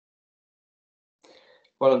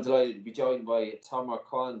Well, I'm delighted to be joined by Tom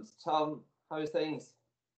Marquand. Tom, how's things?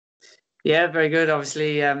 Yeah, very good.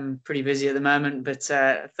 Obviously, pretty busy at the moment, but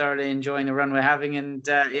thoroughly enjoying the run we're having. And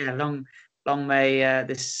yeah, long may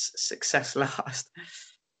this success last.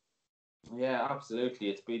 Yeah, absolutely.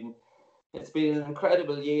 It's been an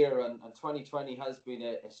incredible year, and 2020 has been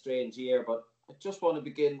a strange year. But I just want to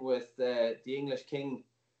begin with the English King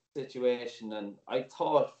situation, and I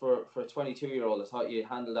thought for a 22-year-old, I thought you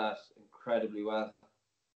handled that incredibly well.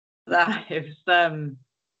 That it was.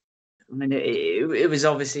 I mean, it was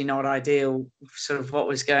obviously not ideal, sort of what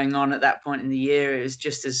was going on at that point in the year. It was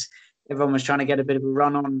just as everyone was trying to get a bit of a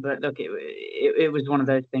run on. But look, it was one of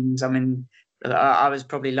those things. I mean, I was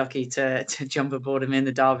probably lucky to jump aboard him in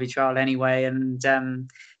the Derby trial anyway, and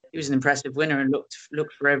he was an impressive winner and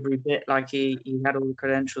looked for every bit like he had all the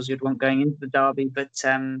credentials you'd want going into the Derby. But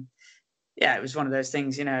yeah, it was one of those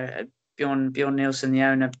things. Bjorn Nielsen, the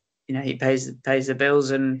owner, he pays the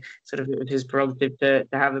bills, and sort of it was his prerogative to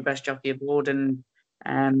have the best jockey aboard. And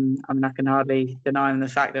I mean, I can hardly deny him the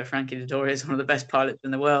fact that Frankie Dettori is one of the best pilots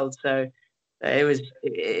in the world. So it was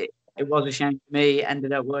a shame for me. It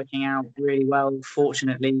ended up working out really well,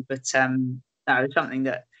 fortunately. But no, it's something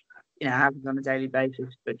that happens on a daily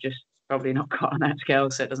basis, but just probably not quite on that scale,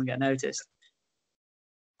 so it doesn't get noticed.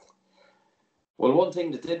 Well, one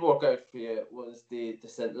thing that did work out for you was the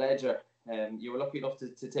St. Leger. You were lucky enough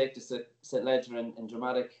to take the St. Leger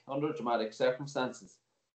under dramatic circumstances.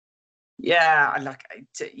 Yeah,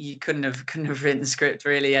 you couldn't have written the script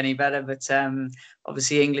really any better. But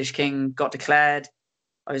obviously, English King got declared.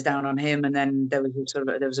 I was down on him, and then there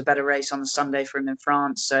was a better race on the Sunday for him in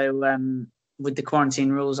France. So with the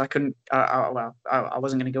quarantine rules, I couldn't. I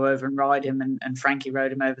wasn't going to go over and ride him, and Frankie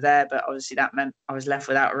rode him over there. But obviously, that meant I was left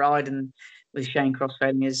without a ride, and with Shane Cross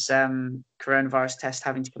failing his coronavirus test,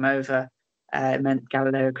 having to come over, it meant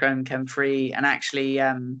Galileo Chrome came free, and actually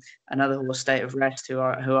another horse, State of Rest, who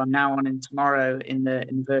I'm now on in tomorrow in the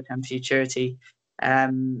Vertam Futurity.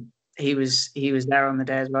 He was there on the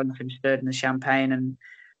day as well and finished third in the Champagne, and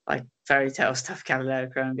like fairy tale stuff. Galileo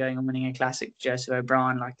Chrome going and winning a classic for Joseph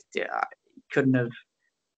O'Brien, like I couldn't have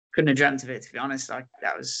dreamt of it, to be honest. Like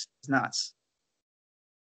that was nuts.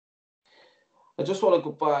 I just want to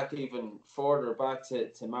go back even further, back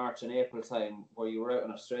to March and April time, where you were out in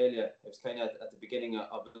Australia. It was kind of at the beginning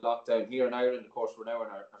of the lockdown. Here in Ireland, of course, we're now in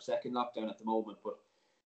our second lockdown at the moment, but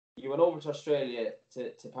you went over to Australia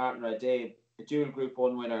to partner a dual Group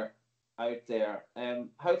 1 winner out there.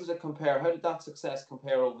 How does it compare? How did that success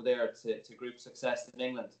compare over there to group success in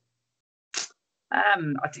England?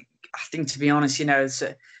 I think to be honest,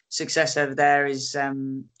 success over there is,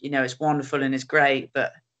 it's wonderful and it's great,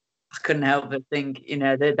 but I couldn't help but think,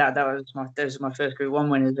 those were my first Group 1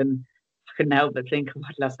 winners, and I couldn't help but think,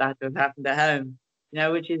 I'd love that to have happened at home,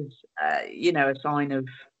 which is, a sign of,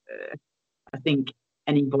 I think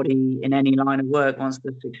anybody in any line of work wants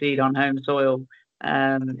to succeed on home soil,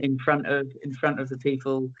 in front of the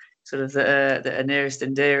people sort of that are nearest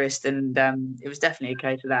and dearest, and it was definitely a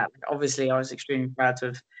case of that. Obviously, I was extremely proud to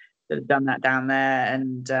have done that down there,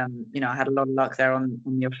 and I had a lot of luck there on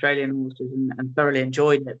the Australian horses, and thoroughly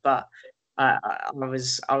enjoyed it. But I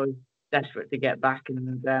was desperate to get back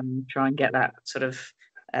and try and get that sort of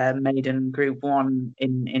maiden Group 1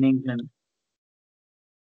 in England.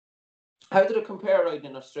 How did it compare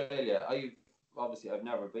riding in Australia? I've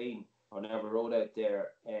never been or never rode out there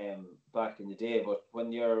back in the day, but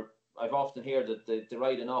I've often heard that they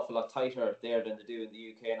ride an awful lot tighter there than they do in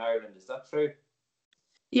the UK and Ireland. Is that true?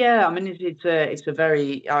 Yeah, I mean it's a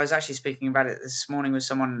very. I was actually speaking about it this morning with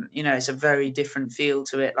someone. It's a very different feel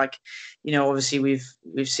to it. Like, obviously we've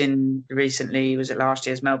seen recently. Was it last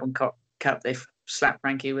year's Melbourne Cup? They slapped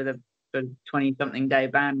Frankie with a 20-something day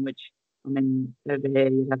ban, which, I mean, over here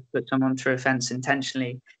you'd have to put someone through a fence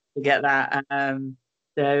intentionally to get that.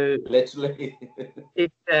 So literally,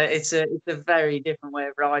 it's a very different way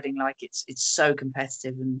of riding. Like it's so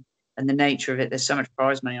competitive, and the nature of it. There's so much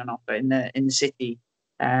prize money on offer in the city.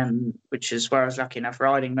 Which is where I was lucky enough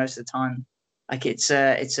riding most of the time. Like it's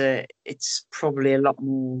probably a lot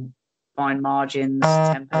more fine margins,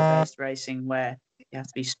 tempo-based racing where you have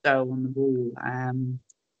to be so on the ball.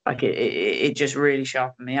 Like it just really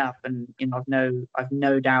sharpened me up, and I've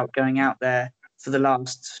no doubt going out there for the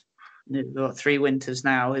last 3 winters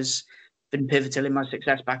now has been pivotal in my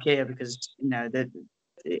success back here, because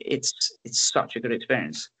it's such a good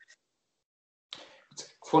experience.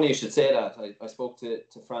 Funny you should say that. I spoke to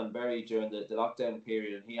Fran Berry during the lockdown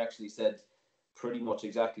period, and he actually said pretty much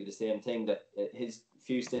exactly the same thing, that his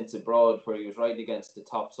few stints abroad where he was riding against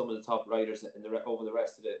some of the top riders over the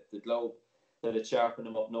rest of the globe, that it sharpened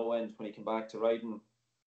him up no end when he came back to riding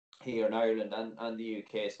here in Ireland and the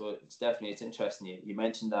UK. So it's interesting you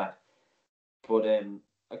mentioned that. But I'm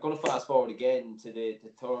going to fast forward again to the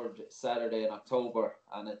third Saturday in October,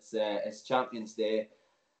 and it's Champions Day.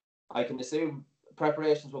 I can assume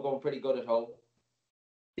preparations were going pretty good at home.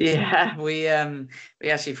 Yeah, we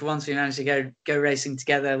actually, for once, we managed to go racing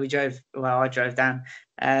together. I drove down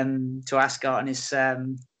to Ascot, and it's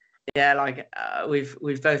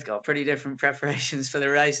we've both got pretty different preparations for the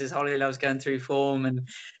races. Holly loves going through form and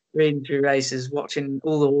reading through races, watching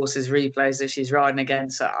all the horses replays that she's riding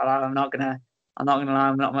against. So I'm not gonna lie,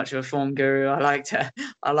 I'm not much of a form guru. I like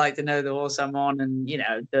to know the horse I'm on, and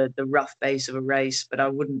the rough base of a race, but I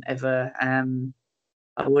would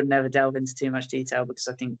never delve into too much detail, because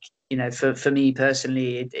I think, for me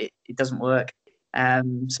personally, it doesn't work.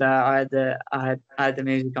 So I had the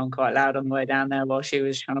music on quite loud on the way down there while she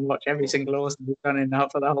was trying to watch every single horse that was running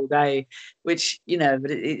for the whole day, which,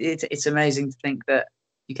 but it's amazing to think that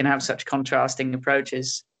you can have such contrasting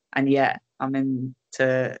approaches, and yet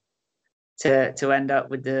to end up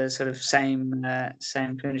with the sort of same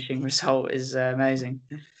finishing result is amazing.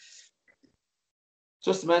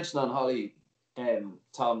 Just to mention on Holly,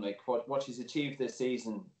 Tom, like what she's achieved this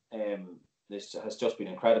season, this has just been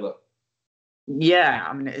incredible. Yeah,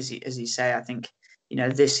 I mean, as you say, I think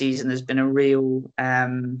this season has been a real I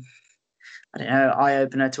don't know, eye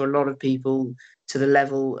opener to a lot of people, to the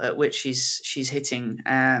level at which she's hitting.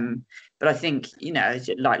 But I think,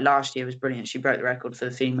 like last year was brilliant. She broke the record for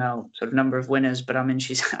the female sort of number of winners, but I mean,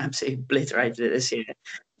 she's absolutely obliterated it this year.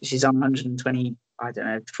 She's on 120, I don't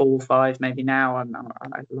know, 4 or 5 maybe now.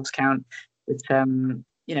 I've lost count. But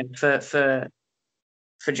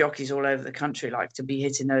for jockeys all over the country, like, to be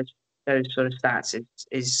hitting those sort of stats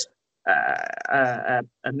is a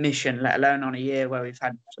mission, let alone on a year where we've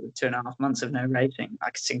had sort of 2.5 months of no racing.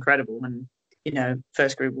 Like, it's incredible. And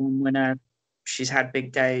first Group 1 winner. She's had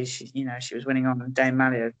big days. She was winning on Dame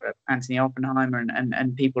Mally over Anthony Oppenheimer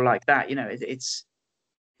and people like that.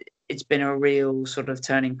 It's been a real sort of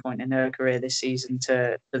turning point in her career this season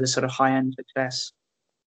to the sort of high end success.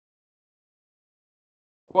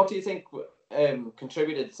 What do you think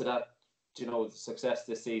contributed to that? The success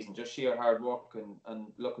this season? Just sheer hard work and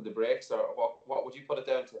luck of the breaks, or what would you put it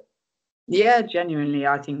down to? Yeah, genuinely,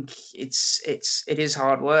 I think it is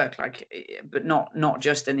hard work, like, but not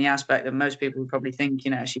just in the aspect that most people would probably think.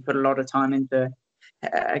 She put a lot of time into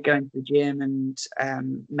going to the gym and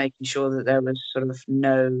making sure that there was sort of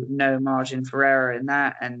no margin for error in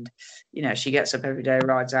that. And she gets up every day,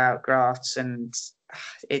 rides out, grafts, and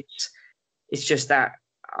it's just that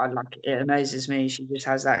it amazes me. She just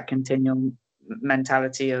has that continual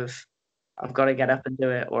mentality of, I've got to get up and do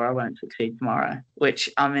it or I won't succeed tomorrow, which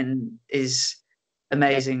is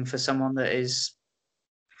amazing for someone that is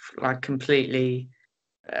like completely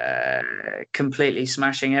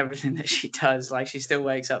smashing everything that she does. Like, she still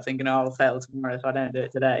wakes up thinking, oh, I'll fail tomorrow if I don't do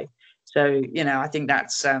it today. So, I think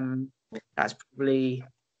that's probably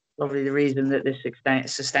the reason that this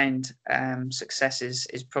sustained success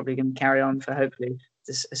is probably going to carry on for hopefully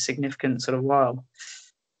a significant sort of while.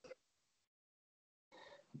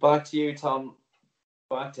 Back to you, Tom.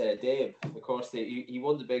 Back to Dave. Of course, he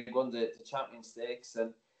won the big one, the Champion Stakes,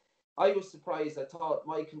 and I was surprised. I thought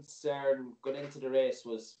my concern going into the race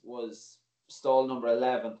was stall number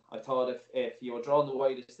 11. I thought if you were drawn the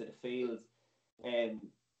widest of the field,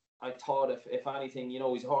 I thought if anything,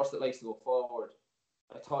 he's a horse that likes to go forward.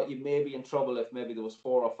 I thought you may be in trouble if maybe there was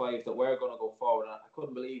 4 or 5 that were going to go forward. And I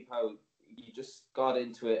couldn't believe how you just got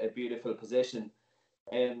into a beautiful position.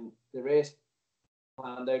 The race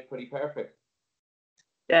planned out pretty perfect.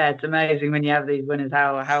 Yeah, it's amazing when you have these winners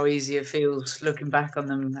how easy it feels looking back on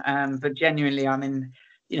them. But genuinely,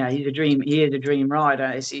 he's a dream. He is a dream rider.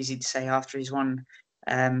 It's easy to say after he's won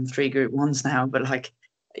 3 Group 1s now, but like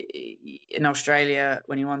in Australia,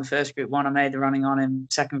 when he won the first Group 1, I made the running on him.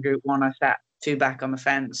 Second Group 1, I sat 2 back on the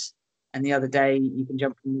fence. And the other day, you can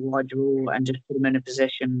jump from the wide draw and just put him in a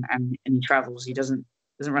position, and he travels. He doesn't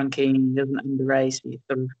run keen. He doesn't under race. He's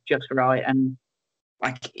sort of just right. And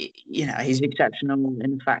he's exceptional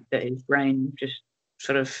in the fact that his brain just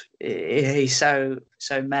sort of, he's so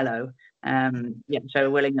mellow, so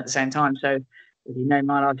willing at the same time. So, my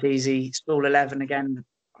life's easy. Stall 11 again.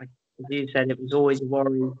 Like you said, it was always a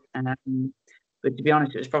worry. But to be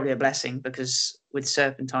honest, it was probably a blessing, because with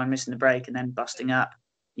Serpentine missing the break and then busting up,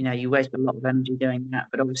 you waste a lot of energy doing that.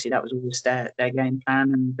 But obviously, that was always their game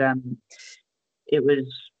plan, and it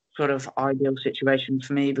was sort of ideal situation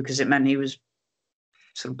for me, because it meant he was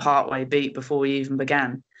sort of partway beat before we even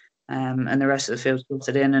began, and the rest of the field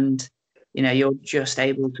slotted in, and you're just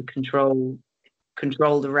able to control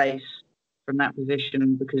the race from that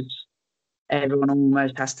position, because everyone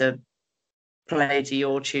almost has to play to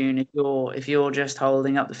your tune. If you're just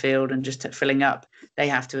holding up the field and just filling up, they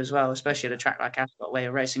have to as well, especially at a track like Ascot where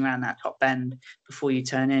you're racing around that top bend before you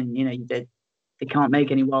turn in. They can't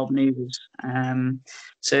make any wild maneuvers.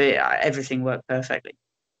 So everything worked perfectly.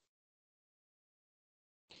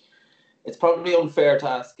 It's probably unfair to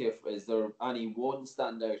ask is there any one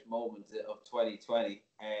standout moment of 2020,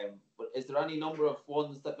 but is there any number of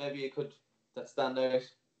ones that maybe that stand out?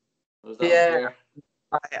 Or is that unfair?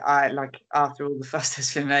 I like, after all the fuss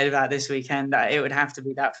that's been made about this weekend, it would have to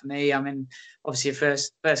be that for me. I mean, obviously, a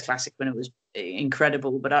first classic when it was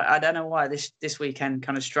incredible, but I don't know why this weekend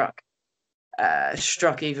kind of struck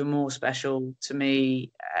even more special to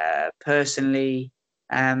me personally,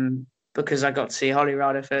 because I got to see Holly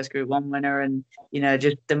ride her first Group 1 winner, and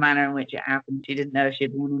just the manner in which it happened. She didn't know if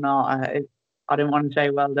she'd won or not. I didn't want to say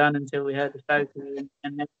well done until we heard the photo,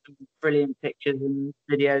 and then some brilliant pictures and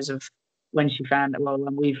videos of when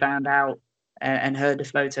we found out and heard the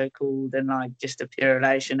photo called, and like just a pure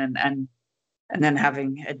elation, and then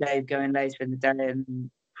having a day going later in the day, and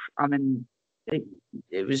I mean,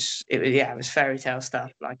 it was fairy tale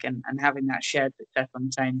stuff, like, and having that shared success on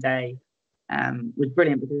the same day was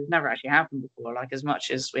brilliant, because it's never actually happened before. Like, as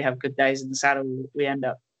much as we have good days in the saddle, we end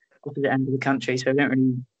up opposite end of the country, so we don't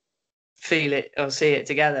really feel it or see it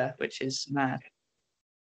together, which is mad.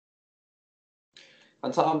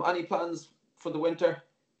 And Tom, any plans for the winter?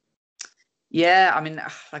 Yeah, I mean,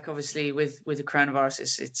 like, obviously with the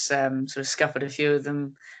coronavirus, it's sort of scuppered a few of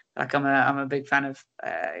them. Like, I'm a big fan of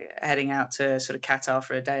heading out to sort of Qatar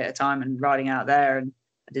for a day at a time and riding out there, and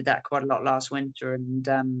I did that quite a lot last winter, and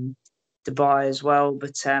Dubai as well.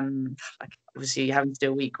 But like, obviously having to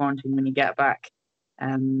do a week quarantine when you get back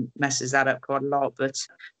messes that up quite a lot. But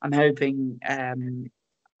I'm hoping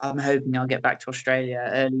I'll get back to Australia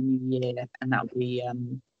early New Year, and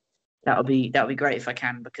that'll be great if I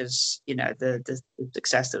can, because the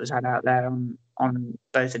success that was had out there on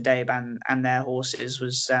both the Dabe and their horses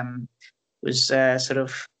was sort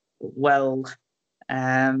of well.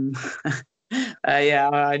 Yeah,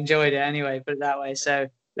 I enjoyed it anyway, put it that way. So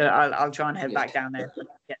I'll try and head back down there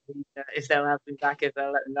if they'll have me back, if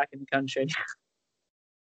they'll let me back in the country.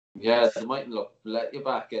 Yeah, they might let you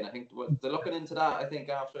back in. I think they're looking into that. I think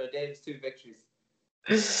after Dave's 2 victories.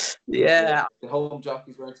 Yeah, the home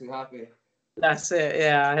jockeys weren't too happy. That's it.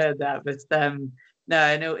 Yeah, I heard that. But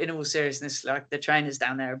no, in all seriousness, like, the trainers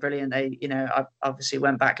down there are brilliant. They, I obviously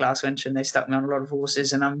went back last winter and they stuck me on a lot of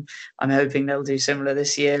horses, and I'm hoping they'll do similar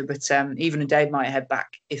this year. But even Dave might head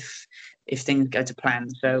back if things go to plan.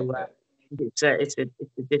 So it's a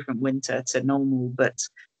different winter to normal, but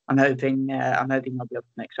I'm hoping I'll be able to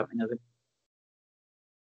make something of it.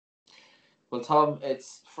 Well, Tom,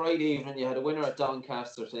 it's Friday evening. You had a winner at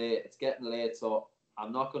Doncaster today. It's getting late, so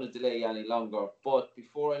I'm not going to delay you any longer. But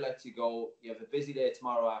before I let you go, you have a busy day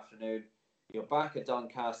tomorrow afternoon. You're back at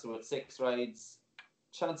Doncaster with 6 rides.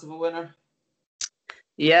 Chance of a winner?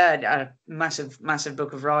 Yeah, a massive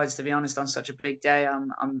book of rides, to be honest, on such a big day.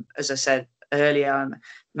 I'm as I said earlier, I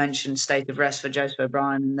mentioned State of Rest for Joseph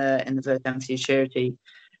O'Brien in the Verdun Futurity.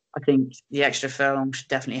 I think the extra furlong should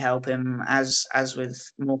definitely help him, as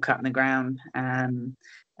with more cut in the ground. And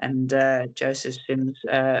Joseph seems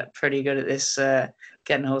pretty good at this,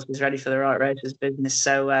 getting horses ready for the right races business.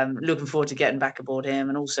 So looking forward to getting back aboard him.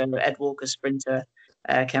 And also Ed Walker, sprinter,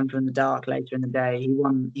 came from the dark later in the day.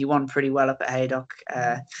 He won pretty well up at Haydock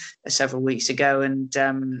several weeks ago, and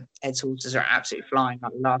Ed's horses are absolutely flying.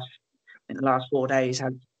 Like, the last 4 days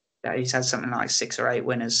he's had something like 6 or 8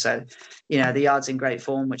 winners. So, the yard's in great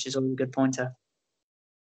form, which is always a good pointer.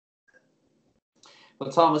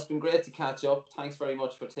 Well, Tom, it's been great to catch up. Thanks very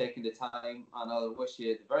much for taking the time, and I'll wish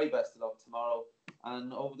you the very best of luck tomorrow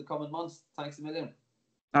and over the coming months. Thanks a million.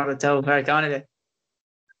 Not at all. Very kind of you.